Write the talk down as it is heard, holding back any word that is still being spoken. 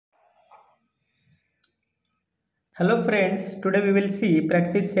Hello friends, today we will see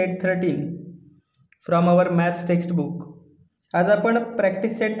practice set 13 from our maths textbook. आज आपण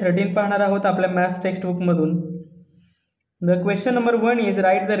practice set 13 पाहणार आहोत आपल्या maths textbook मधून. The question number 1 is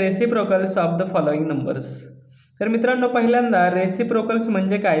write the reciprocals of the following numbers. तर मित्रांनो पहिल्यांदा reciprocals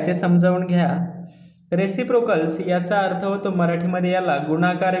म्हणजे काय ते समजावून घ्या. Reciprocals याचा अर्थ होतो मराठीमध्ये याला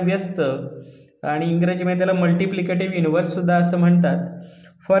गुणाकार व्यस्त आणि इंग्रजीमध्ये त्याला मल्टिप्लिकेटिव्ह इनव्हर्स सुद्धा असं म्हणतात.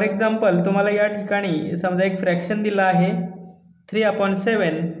 फॉर एक्झाम्पल तुम्हाला या ठिकाणी समजा एक फ्रॅक्शन दिला आहे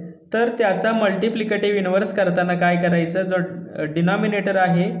 3/7, तर त्याचा मल्टिप्लिकेटिव्ह इनव्हर्स करताना काय करायचं, जो डिनॉमिनेटर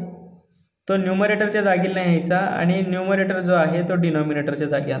आहे तो न्यूमरेटरच्या जागी न्यायचा आणि न्यूमरेटर जो आहे तो डिनॉमिनेटरच्या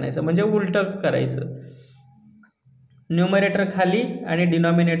जागी आणायचा, म्हणजे उलटं करायचं. न्यूमरेटर खाली आणि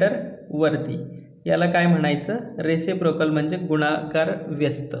डिनॉमिनेटर वरती, याला काय म्हणायचं, रेसिप्रोकल म्हणजे गुणाकार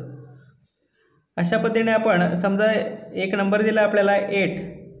व्यस्त. अशा पद्धतीने आपण समजा एक नंबर दिला आपल्याला 8.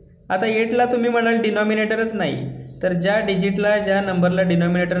 आता 8ला तुम्ही म्हणाल डिनॉमिनेटरच नाही, तर ज्या डिजिटला ज्या नंबरला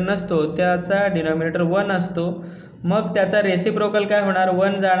डिनॉमिनेटर नसतो त्याचा डिनॉमिनेटर 1 असतो. मग त्याचा रेसिप्रोकल काय होणार,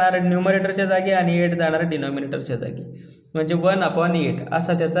 1 जाणार न्यूमरेटरच्या जागी आणि 8 जाणार डिनॉमिनेटरच्या जागी, म्हणजे 1/8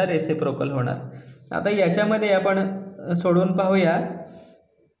 असा त्याचा रेसिप्रोकल होणार. आता याच्यामध्ये आपण सोडवून पाहूया.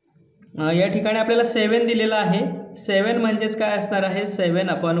 या ठिकाणी आपल्याला 7 दिलेला आहे. 7 म्हणजेच काय असणार आहे,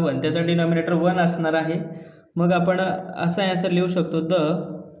 7/1, त्याचा डिनॉमिनेटर 1 असणार आहे. मग आपण असा आन्सर लिहू शकतो, द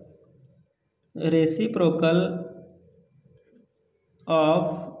रेसिप्रोकल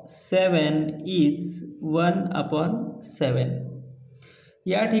ऑफ 7 इज 1/7.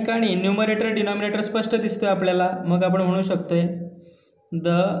 या ठिकाणी न्यूमरेटर डिनॉमिनेटर स्पष्ट दिसतोय आपल्याला. मग आपण म्हणू शकतोय द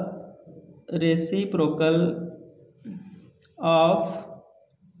रेसिप्रोकल ऑफ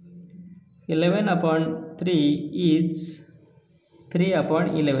 11/3 इज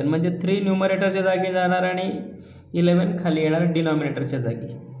 3/11, म्हणजे 3 न्यूमरेटरच्या जागी जाणार आणि 11 खाली येणार डिनॉमिनेटरच्या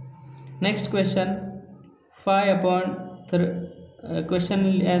जागी. Next question 5/3. क्वेश्चन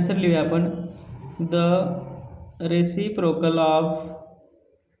आन्सर लिहूया आपण, द रेसिप्रोकल ऑफ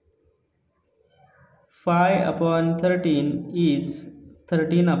 5/13 इज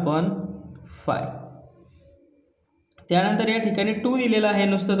 13/5. त्यानंतर या ठिकाणी 2 दिलेला आहे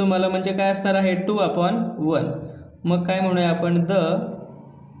नुसतं तुम्हाला, म्हणजे काय असणार आहे 2/1. मग काय म्हणूया आपण, द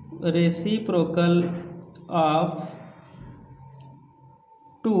रेसिप्रोकल ऑफ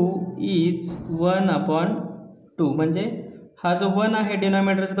 2 इज 1/2, म्हणजे हा जो 1 आहे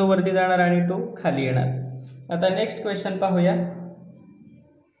डिनॉमिनेटरचा तो वरती जाणार आणि 2 खाली येणार. आता नेक्स्ट क्वेश्चन पाहूया.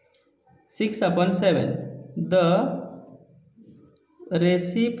 6/7. द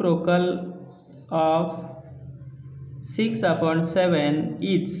रेसिप्रोकल ऑफ 6/7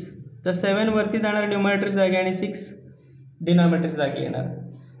 इज, तर 7 वरती जाणार न्यूमरेटरच्या जागी आणि 6 डिनॉमिनेटरच्या जागी येणार.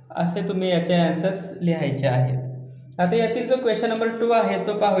 असे तुम्ही याचे आन्सर्स लिहायचे आहेत. आता यातील जो क्वेश्चन नंबर 2 आहे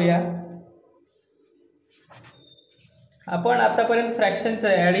तो पाहूया. आपण आतापर्यंत फ्रॅक्शनचं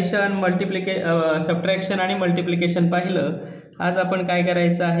ॲडिशन, सबट्रॅक्शन आणि मल्टिप्लिकेशन पाहिलं. आज आपण काय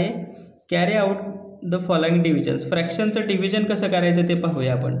करायचं आहे, carry out the following divisions. फ्रॅक्शनचं division कसं करायचं ते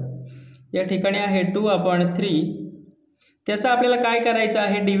पाहूया आपण. या ठिकाणी आहे 2/3. त्याचं आपल्याला काय करायचं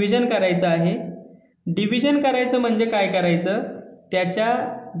आहे, डिव्हिजन करायचं आहे. डिव्हिजन करायचं म्हणजे काय करायचं, त्याच्या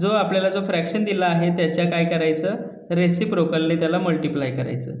जो आपल्याला जो फ्रॅक्शन दिला आहे त्याच्या काय करायचं, रेसिप्रोकलने त्याला मल्टिप्लाय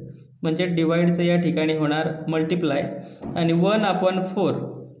करायचं. म्हणजे डिवाइडचं या ठिकाणी होणार मल्टिप्लाय, आणि 1/4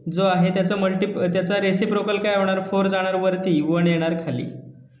 जो आहे त्याचा रेसिप्रोकल काय होणार, 4 जाणार वरती, 1 येणार खाली.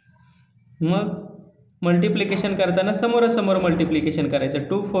 मग मल्टिप्लिकेशन करताना समोरासमोर मल्टिप्लिकेशन करायचं.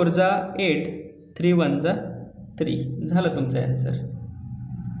 2 4 8, 3 1 3. झालं तुमचं आन्सर.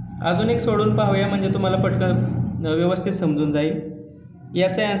 अजून एक सोडून पाहूया म्हणजे तुम्हाला पटकन व्यवस्थित समजून जाईल.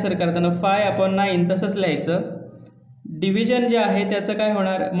 याचा आन्सर करताना 5/9 तसंच लिहायचं. डिव्हिजन जे आहे त्याचं काय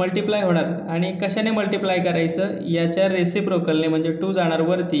होणार, मल्टिप्लाय होणार, आणि कशाने मल्टिप्लाय करायचं, याच्या रेसिप्रोकलने, म्हणजे 2 जाणार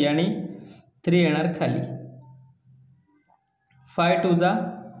वरती आणि 3 येणार खाली. 5 2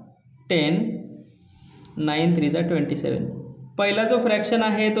 10, 9 3 27. पहिला जो फ्रॅक्शन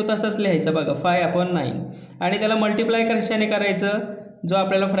आहे तो तसाच लिहायचा बघा, 5/9, आणि त्याला मल्टिप्लाय कशाने करायचं, जो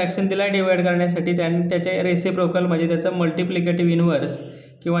आपल्याला फ्रॅक्शन दिला डिवाइड करण्यासाठी त्याचे रेसिप्रोकल म्हणजे त्याचा मल्टिप्लिकेटिव्ह इनव्हर्स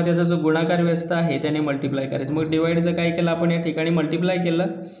किंवा त्याचा जो गुणाकार व्यस्त आहे त्याने मल्टिप्लाय करायचं. मग डिवाइडचं काय केलं आपण, या ठिकाणी मल्टिप्लाय केलं.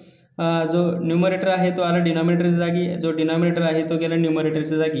 जो न्यूमरेटर आहे तो आला डिनॉमिनेटरच्या जागी, जो डिनॉमिनेटर आहे तो गेला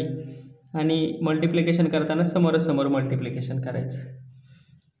न्यूमरेटरच्या जागी, आणि मल्टिप्लिकेशन करताना समोरासमोर मल्टिप्लिकेशन करायचं.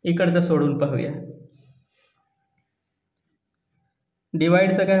 इकडचं सोडून पाहूया.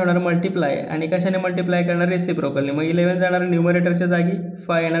 डिवाइडचं काय होणार, मल्टिप्लाय, आणि कशाने मल्टिप्लाय करणार, रेसिप्रोकलने. मग 11 जाणार न्यूमरेटरच्या जागी,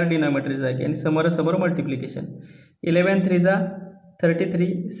 5 येणार डिनॉमिनेटरच्या जागी, आणि समोरासमोर मल्टिप्लिकेशन. 11 3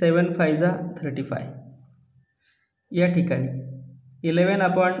 33, 7 5 35. या ठिकाणी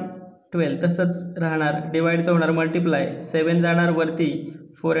 11/3 12 तसंच राहणार, डिवाइडचं होणार मल्टिप्लाय, 7 जाणार वरती,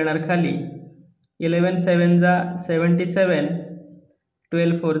 4 येणार खाली, 11 7 जा 77,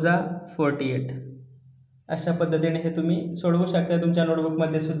 12 4 जा 48. अशा पद्धतीने हे तुम्ही सोडवू शकता तुमच्या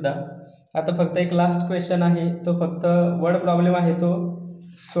नोटबुकमध्ये सुद्धा. आता फक्त एक लास्ट क्वेश्चन आहे, तो फक्त वर्ड प्रॉब्लेम आहे, तो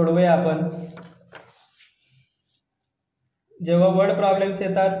सोडवूया आपण. जेव्हा वर्ड प्रॉब्लेम्स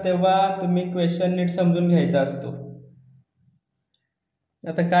येतात तेव्हा तुम्ही क्वेश्चन नीट समजून घ्यायचा असतो.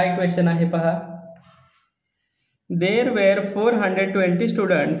 आता काय क्वेश्चन आहे पहा. There were 420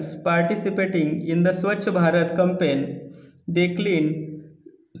 students participating in the Swachh Bharat campaign. They cleaned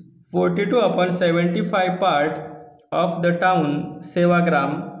 42/75 part of the town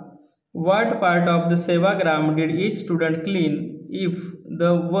Sevagram. What part of the Sevagram did each student clean if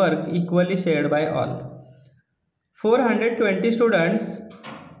the work equally shared by all? 420 students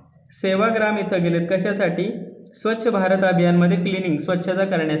Sevagram इथं गेलेत कशासाठी? स्वच्छ Bharat अभियानमध्ये cleaning स्वच्छता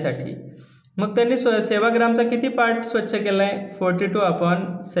करण्यासाठी. मग त्यांनी सेवाग्रामचा किती part स्वच्छ केला आहे?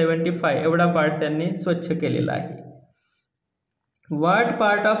 42/75 एवढा पार्ट त्यांनी स्वच्छ केलेला आहे. What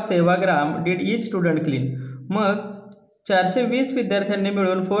part of Sevagram did each student clean? मग 420 विद्यार्थ्यांनी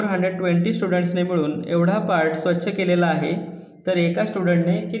मिळून 420 स्टुडंट्सने मिळून एवढा पार्ट स्वच्छ केलेला आहे. तर एका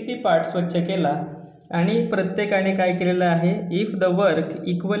स्टुडंटने किती पार्ट स्वच्छ केला आणि प्रत्येकाने काय केलेलं आहे? If the work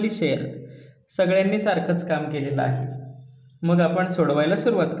equally share, सगळ्यांनी सारखंच काम केलेलं आहे. मग आपण सोडवायला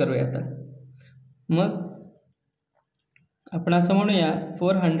सुरुवात करूया आता. मग आपण असं म्हणूया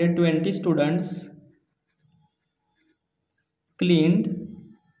 420 स्टुडंट्स क्लीन्ड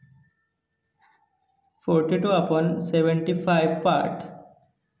 42/75 पार्ट.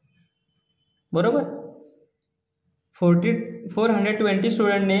 बरोबर. 420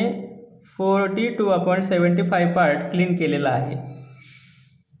 स्टुडंटने 42/75 पार्ट क्लीन केलेला आहे.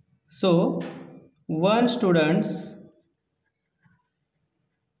 So 1 students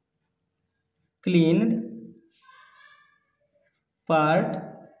cleaned part.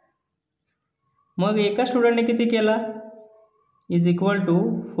 मग एका स्टुडंटने किती केला? इज इक्वल टू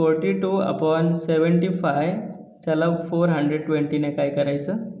 42/75, त्याला 420ने काय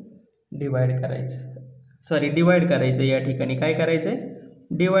करायचं? डिवाइड करायचं. डिवाइड करायचं. या ठिकाणी काय करायचं आहे?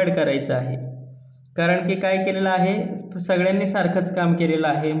 डिवाइड करायचं आहे. कारण की काय केलेलं आहे? सगळ्यांनी सारखंच काम केलेलं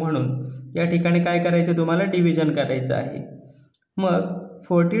आहे, म्हणून या ठिकाणी काय करायचं? तुम्हाला डिव्हिजन करायचं आहे. मग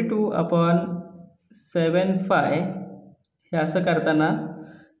 42/75 हे असं करताना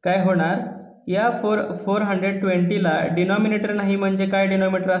काय होणार? या 420ला डिनॉमिनेटर नाही, म्हणजे काय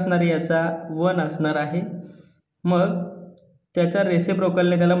डिनॉमिनेटर असणार आहे याचा? 1 असणार आहे. मग त्याच्या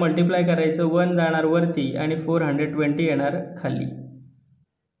रेसिप्रोकलने त्याला मल्टिप्लाय करायचं. 1 जाणार वरती आणि 420 येणार खाली.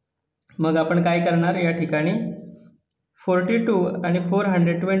 मग आपण काय करणार? या ठिकाणी 42 आणि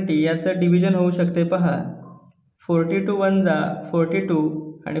 420 याचं डिव्हिजन होऊ शकते पहा. 42 1 जा 42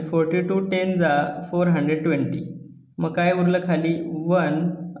 आणि 42 10 जा 420. मग काय उरलं खाली?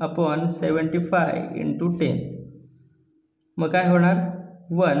 1/75 × 10. मग काय होणार?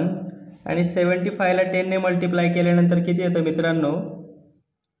 1 आणि 75ला 10ने मल्टिप्लाय केल्यानंतर किती येतं मित्रांनो?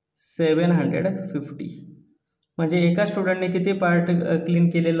 750. म्हणजे एका स्टुडंटने किती पार्ट क्लीन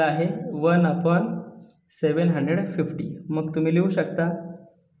केलेला आहे? 1/750. मग तुम्ही लिहू शकता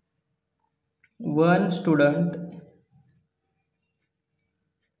 1 student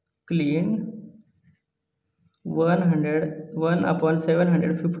clean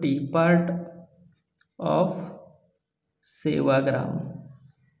 1/750 part of Sevagram.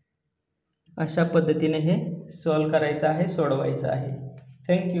 अशा पद्धतीने हे सॉल्व करायचं आहे, सोडवायचं आहे.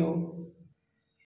 थँक्यू.